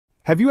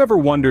Have you ever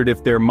wondered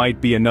if there might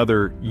be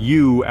another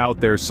you out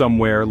there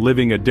somewhere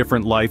living a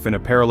different life in a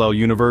parallel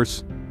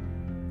universe?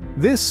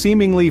 This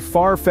seemingly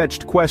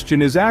far-fetched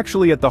question is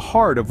actually at the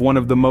heart of one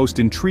of the most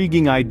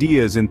intriguing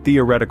ideas in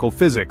theoretical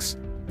physics,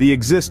 the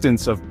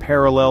existence of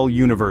parallel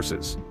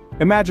universes.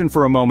 Imagine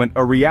for a moment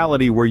a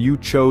reality where you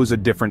chose a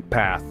different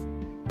path.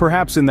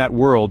 Perhaps in that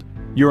world,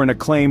 you're an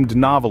acclaimed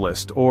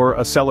novelist, or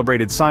a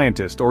celebrated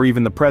scientist, or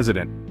even the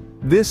president.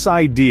 This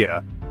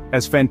idea,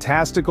 as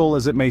fantastical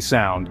as it may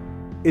sound,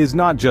 is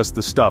not just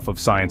the stuff of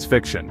science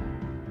fiction.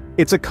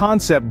 It's a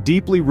concept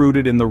deeply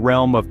rooted in the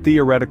realm of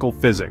theoretical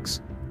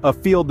physics, a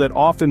field that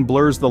often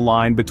blurs the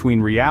line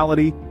between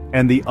reality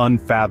and the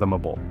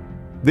unfathomable.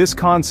 This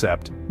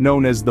concept,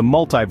 known as the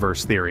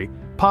multiverse theory,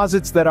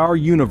 posits that our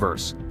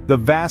universe, the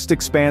vast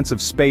expanse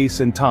of space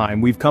and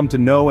time we've come to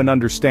know and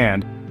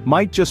understand,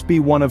 might just be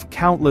one of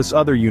countless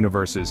other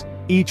universes,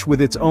 each with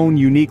its own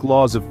unique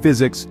laws of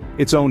physics,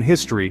 its own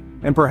history,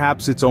 and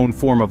perhaps its own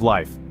form of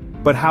life.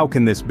 But how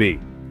can this be?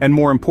 And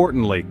more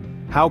importantly,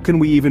 how can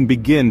we even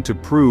begin to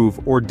prove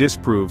or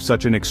disprove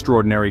such an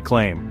extraordinary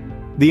claim?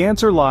 The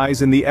answer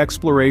lies in the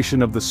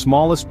exploration of the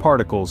smallest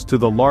particles to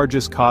the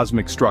largest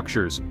cosmic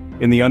structures,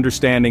 in the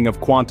understanding of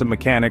quantum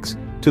mechanics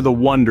to the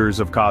wonders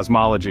of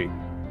cosmology.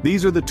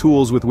 These are the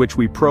tools with which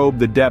we probe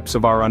the depths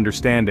of our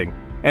understanding,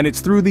 and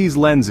it's through these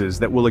lenses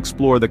that we'll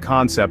explore the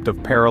concept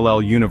of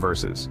parallel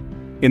universes.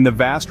 In the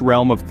vast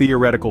realm of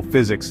theoretical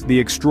physics, the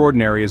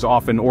extraordinary is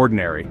often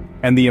ordinary,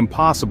 and the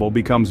impossible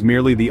becomes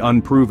merely the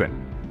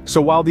unproven.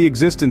 So while the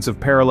existence of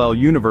parallel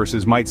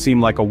universes might seem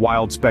like a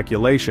wild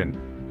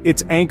speculation,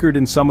 it's anchored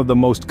in some of the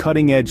most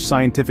cutting-edge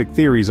scientific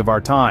theories of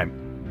our time.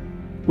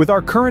 With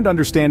our current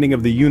understanding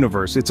of the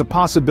universe, it's a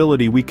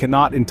possibility we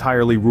cannot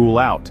entirely rule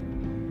out.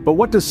 But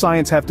what does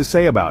science have to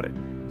say about it?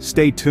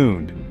 Stay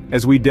tuned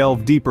as we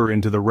delve deeper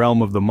into the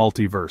realm of the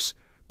multiverse,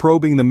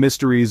 probing the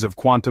mysteries of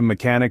quantum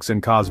mechanics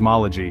and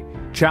cosmology,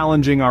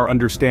 challenging our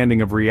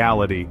understanding of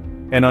reality,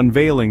 and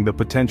unveiling the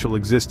potential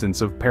existence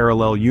of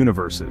parallel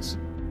universes.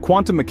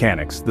 Quantum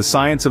mechanics, the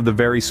science of the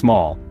very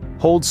small,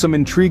 holds some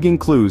intriguing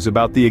clues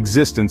about the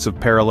existence of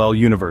parallel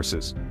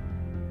universes.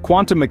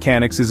 Quantum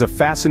mechanics is a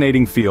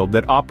fascinating field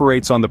that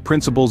operates on the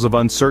principles of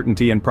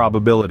uncertainty and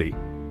probability.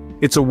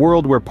 It's a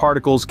world where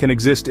particles can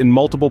exist in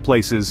multiple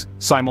places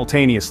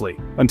simultaneously,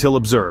 until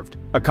observed,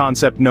 a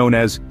concept known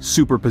as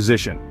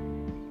superposition.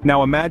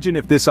 Now imagine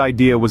if this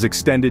idea was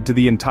extended to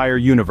the entire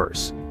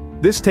universe.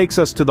 This takes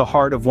us to the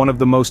heart of one of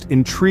the most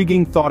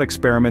intriguing thought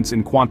experiments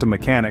in quantum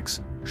mechanics,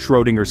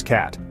 Schrödinger's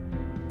cat.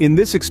 In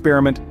this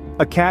experiment,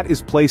 a cat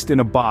is placed in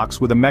a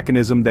box with a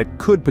mechanism that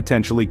could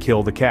potentially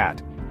kill the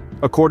cat.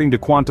 According to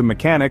quantum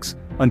mechanics,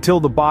 until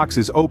the box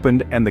is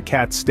opened and the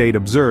cat's state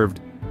observed,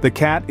 the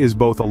cat is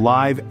both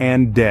alive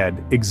and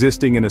dead,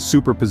 existing in a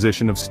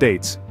superposition of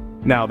states.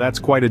 Now that's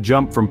quite a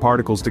jump from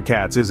particles to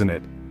cats, isn't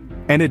it?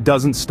 And it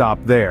doesn't stop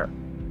there.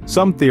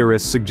 Some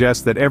theorists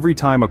suggest that every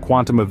time a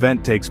quantum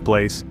event takes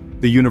place,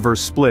 the universe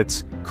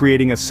splits,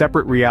 creating a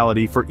separate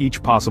reality for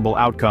each possible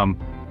outcome.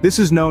 This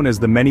is known as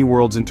the many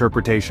worlds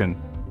interpretation.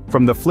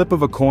 From the flip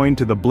of a coin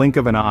to the blink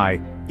of an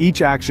eye,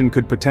 each action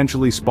could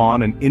potentially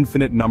spawn an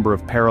infinite number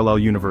of parallel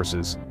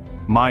universes.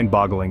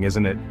 Mind-boggling,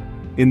 isn't it?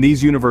 In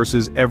these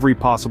universes, every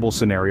possible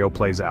scenario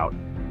plays out.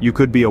 You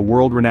could be a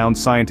world-renowned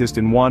scientist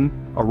in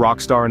one, a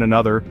rock star in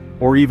another,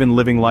 or even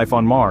living life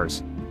on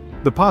Mars.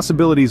 The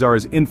possibilities are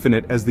as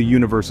infinite as the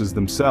universes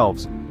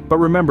themselves. But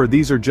remember,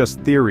 these are just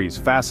theories,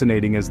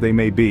 fascinating as they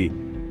may be.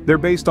 They're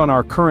based on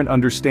our current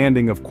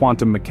understanding of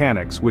quantum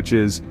mechanics, which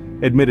is,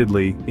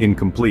 admittedly,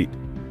 incomplete.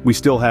 We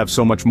still have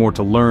so much more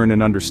to learn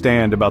and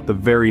understand about the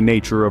very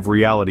nature of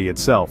reality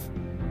itself.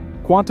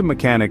 Quantum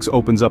mechanics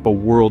opens up a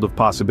world of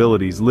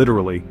possibilities,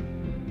 literally.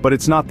 But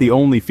it's not the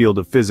only field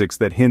of physics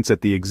that hints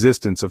at the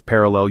existence of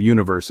parallel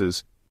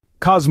universes.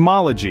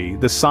 Cosmology,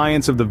 the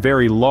science of the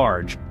very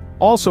large,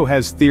 also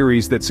has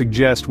theories that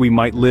suggest we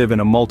might live in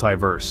a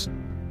multiverse.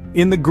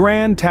 In the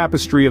grand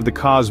tapestry of the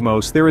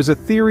cosmos, there is a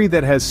theory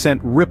that has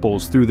sent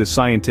ripples through the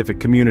scientific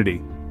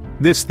community.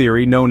 This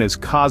theory, known as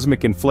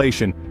cosmic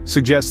inflation,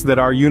 suggests that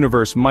our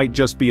universe might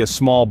just be a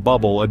small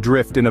bubble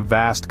adrift in a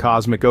vast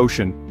cosmic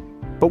ocean.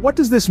 But what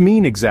does this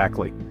mean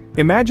exactly?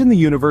 Imagine the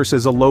universe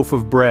as a loaf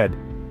of bread.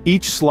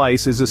 Each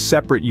slice is a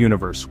separate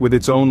universe, with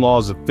its own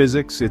laws of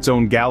physics, its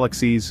own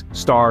galaxies,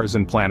 stars,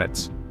 and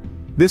planets.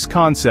 This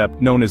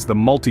concept, known as the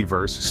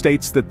multiverse,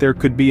 states that there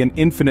could be an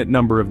infinite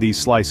number of these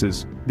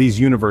slices, these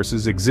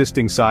universes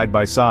existing side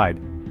by side.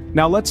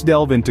 Now let's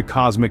delve into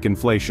cosmic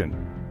inflation.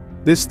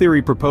 This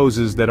theory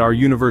proposes that our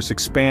universe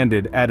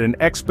expanded at an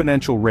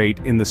exponential rate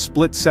in the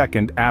split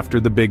second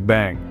after the Big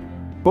Bang.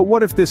 But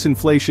what if this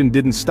inflation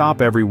didn't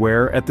stop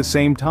everywhere at the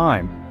same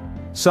time?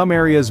 Some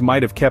areas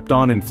might have kept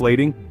on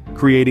inflating,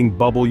 creating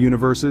bubble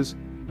universes.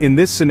 In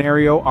this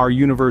scenario, our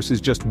universe is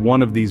just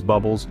one of these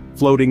bubbles,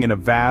 floating in a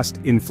vast,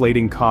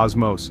 inflating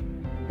cosmos.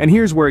 And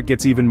here's where it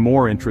gets even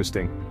more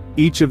interesting.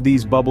 Each of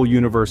these bubble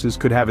universes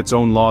could have its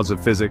own laws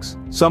of physics.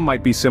 Some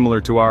might be similar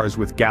to ours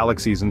with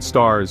galaxies and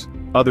stars,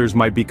 others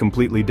might be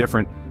completely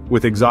different,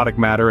 with exotic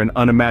matter and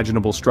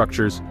unimaginable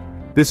structures.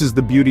 This is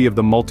the beauty of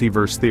the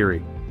multiverse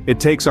theory. It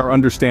takes our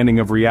understanding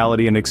of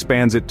reality and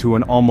expands it to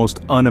an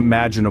almost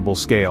unimaginable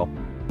scale.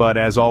 But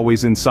as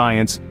always in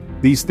science,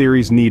 these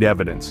theories need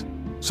evidence.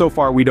 So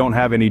far we don't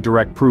have any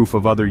direct proof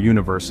of other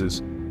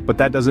universes, but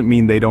that doesn't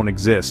mean they don't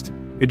exist.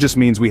 It just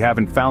means we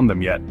haven't found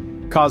them yet.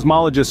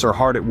 Cosmologists are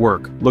hard at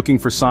work, looking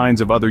for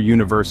signs of other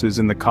universes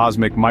in the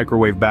cosmic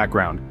microwave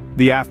background,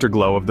 the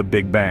afterglow of the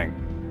Big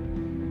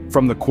Bang.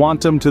 From the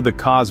quantum to the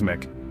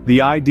cosmic,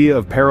 the idea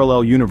of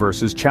parallel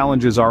universes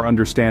challenges our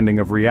understanding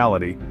of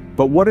reality,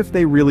 but what if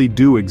they really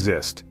do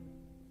exist?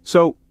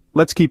 So,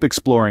 let's keep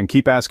exploring,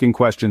 keep asking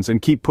questions,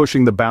 and keep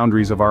pushing the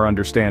boundaries of our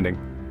understanding.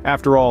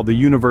 After all, the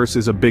universe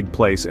is a big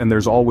place and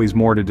there's always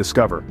more to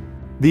discover.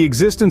 The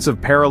existence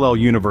of parallel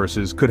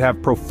universes could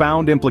have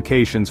profound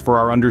implications for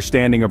our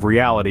understanding of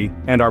reality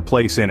and our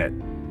place in it.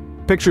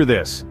 Picture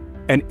this: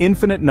 an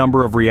infinite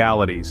number of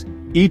realities,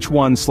 each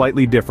one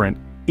slightly different,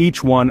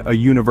 each one a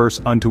universe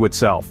unto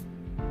itself.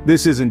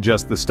 This isn't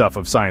just the stuff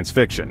of science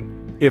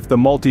fiction. If the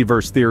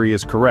multiverse theory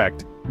is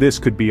correct, this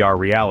could be our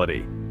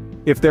reality.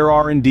 If there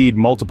are indeed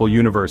multiple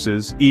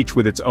universes, each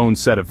with its own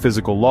set of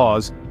physical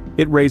laws,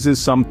 it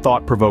raises some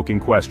thought-provoking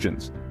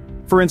questions.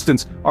 For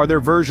instance, are there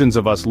versions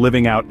of us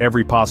living out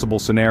every possible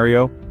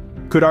scenario?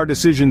 Could our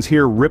decisions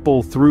here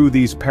ripple through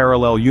these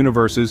parallel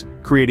universes,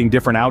 creating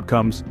different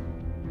outcomes?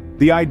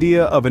 The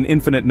idea of an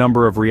infinite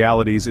number of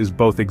realities is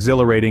both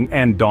exhilarating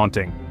and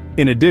daunting.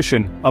 In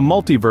addition, a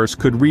multiverse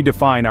could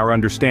redefine our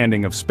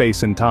understanding of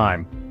space and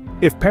time.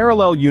 If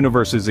parallel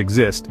universes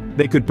exist,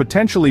 they could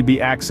potentially be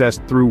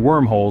accessed through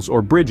wormholes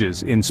or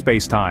bridges in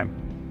space-time.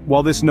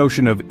 While this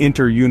notion of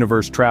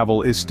inter-universe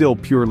travel is still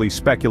purely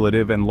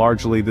speculative and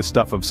largely the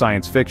stuff of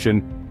science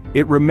fiction,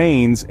 it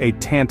remains a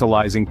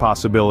tantalizing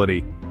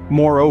possibility.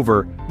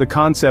 Moreover, the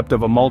concept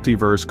of a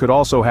multiverse could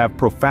also have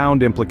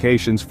profound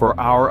implications for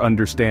our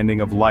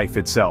understanding of life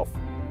itself.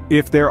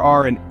 If there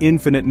are an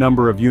infinite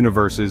number of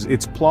universes,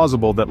 it's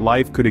plausible that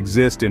life could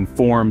exist in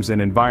forms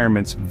and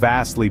environments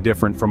vastly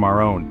different from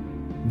our own.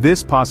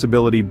 This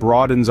possibility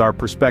broadens our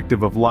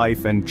perspective of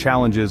life and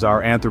challenges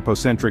our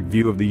anthropocentric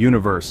view of the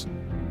universe.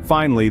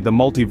 Finally, the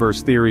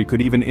multiverse theory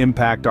could even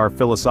impact our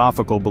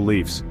philosophical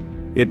beliefs.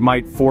 It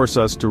might force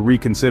us to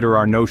reconsider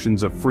our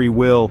notions of free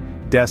will,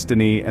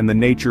 destiny, and the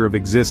nature of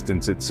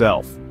existence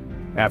itself.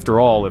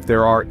 After all, if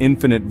there are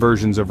infinite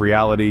versions of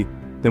reality,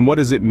 then what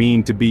does it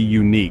mean to be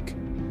unique?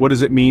 What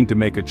does it mean to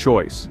make a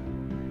choice?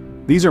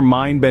 These are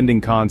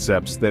mind-bending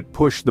concepts that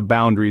push the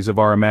boundaries of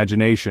our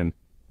imagination,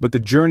 but the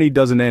journey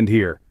doesn't end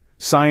here.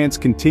 Science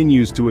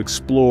continues to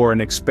explore and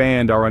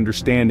expand our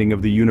understanding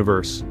of the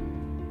universe.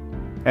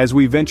 As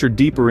we venture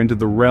deeper into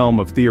the realm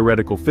of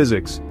theoretical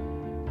physics,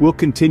 we'll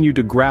continue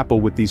to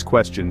grapple with these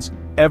questions,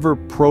 ever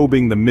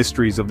probing the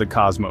mysteries of the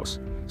cosmos.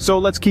 So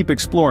let's keep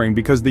exploring,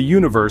 because the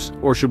universe,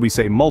 or should we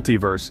say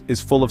multiverse,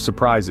 is full of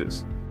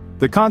surprises.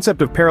 The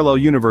concept of parallel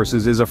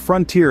universes is a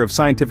frontier of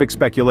scientific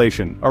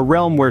speculation, a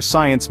realm where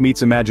science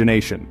meets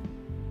imagination.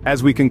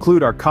 As we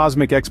conclude our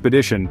cosmic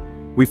expedition,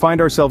 we find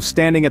ourselves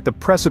standing at the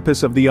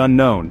precipice of the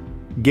unknown,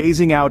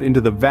 gazing out into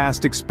the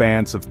vast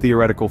expanse of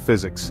theoretical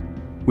physics.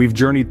 We've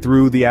journeyed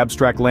through the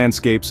abstract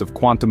landscapes of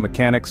quantum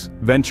mechanics,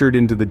 ventured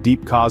into the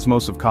deep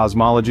cosmos of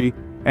cosmology,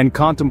 and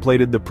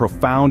contemplated the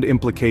profound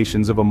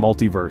implications of a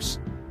multiverse.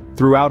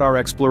 Throughout our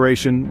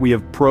exploration, we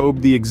have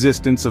probed the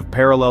existence of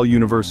parallel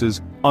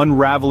universes,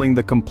 unraveling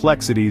the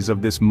complexities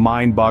of this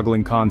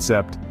mind-boggling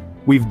concept.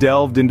 We've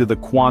delved into the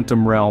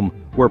quantum realm,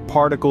 where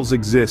particles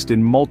exist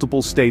in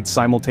multiple states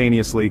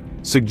simultaneously,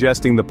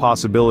 suggesting the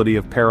possibility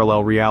of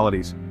parallel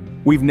realities.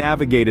 We've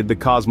navigated the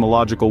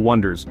cosmological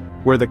wonders,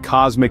 where the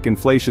cosmic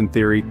inflation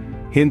theory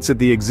hints at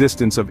the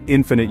existence of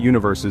infinite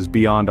universes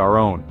beyond our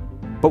own.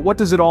 But what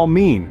does it all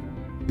mean?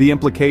 The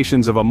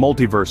implications of a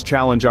multiverse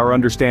challenge our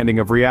understanding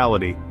of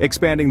reality,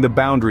 expanding the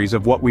boundaries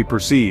of what we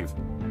perceive.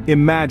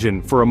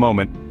 Imagine, for a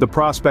moment, the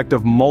prospect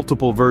of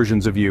multiple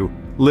versions of you,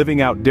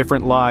 living out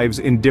different lives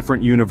in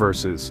different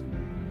universes.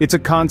 It's a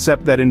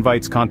concept that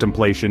invites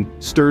contemplation,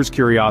 stirs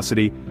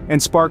curiosity,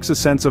 and sparks a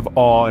sense of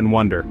awe and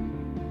wonder.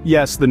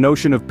 Yes, the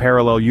notion of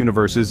parallel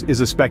universes is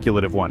a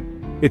speculative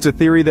one. It's a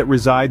theory that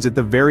resides at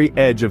the very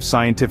edge of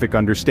scientific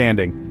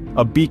understanding,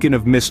 a beacon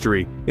of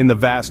mystery in the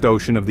vast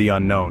ocean of the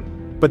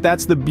unknown. But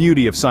that's the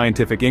beauty of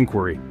scientific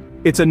inquiry.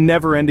 It's a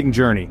never-ending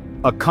journey,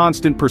 a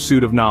constant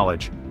pursuit of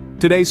knowledge.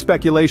 Today's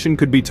speculation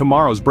could be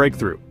tomorrow's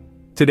breakthrough.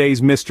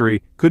 Today's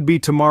mystery could be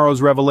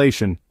tomorrow's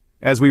revelation.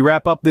 As we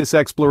wrap up this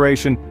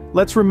exploration,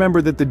 let's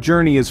remember that the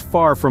journey is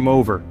far from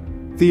over.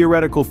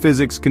 Theoretical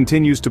physics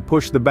continues to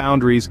push the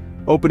boundaries,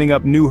 opening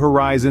up new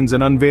horizons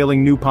and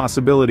unveiling new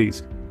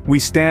possibilities. We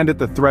stand at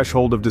the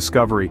threshold of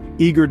discovery,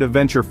 eager to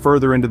venture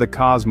further into the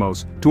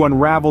cosmos, to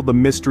unravel the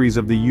mysteries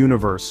of the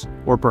universe,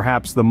 or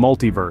perhaps the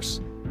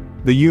multiverse.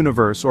 The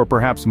universe, or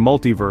perhaps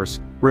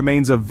multiverse,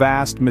 remains a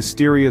vast,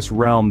 mysterious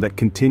realm that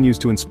continues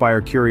to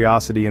inspire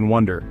curiosity and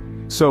wonder.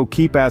 So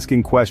keep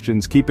asking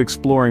questions, keep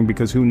exploring,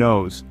 because who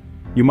knows?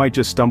 You might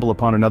just stumble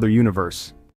upon another universe.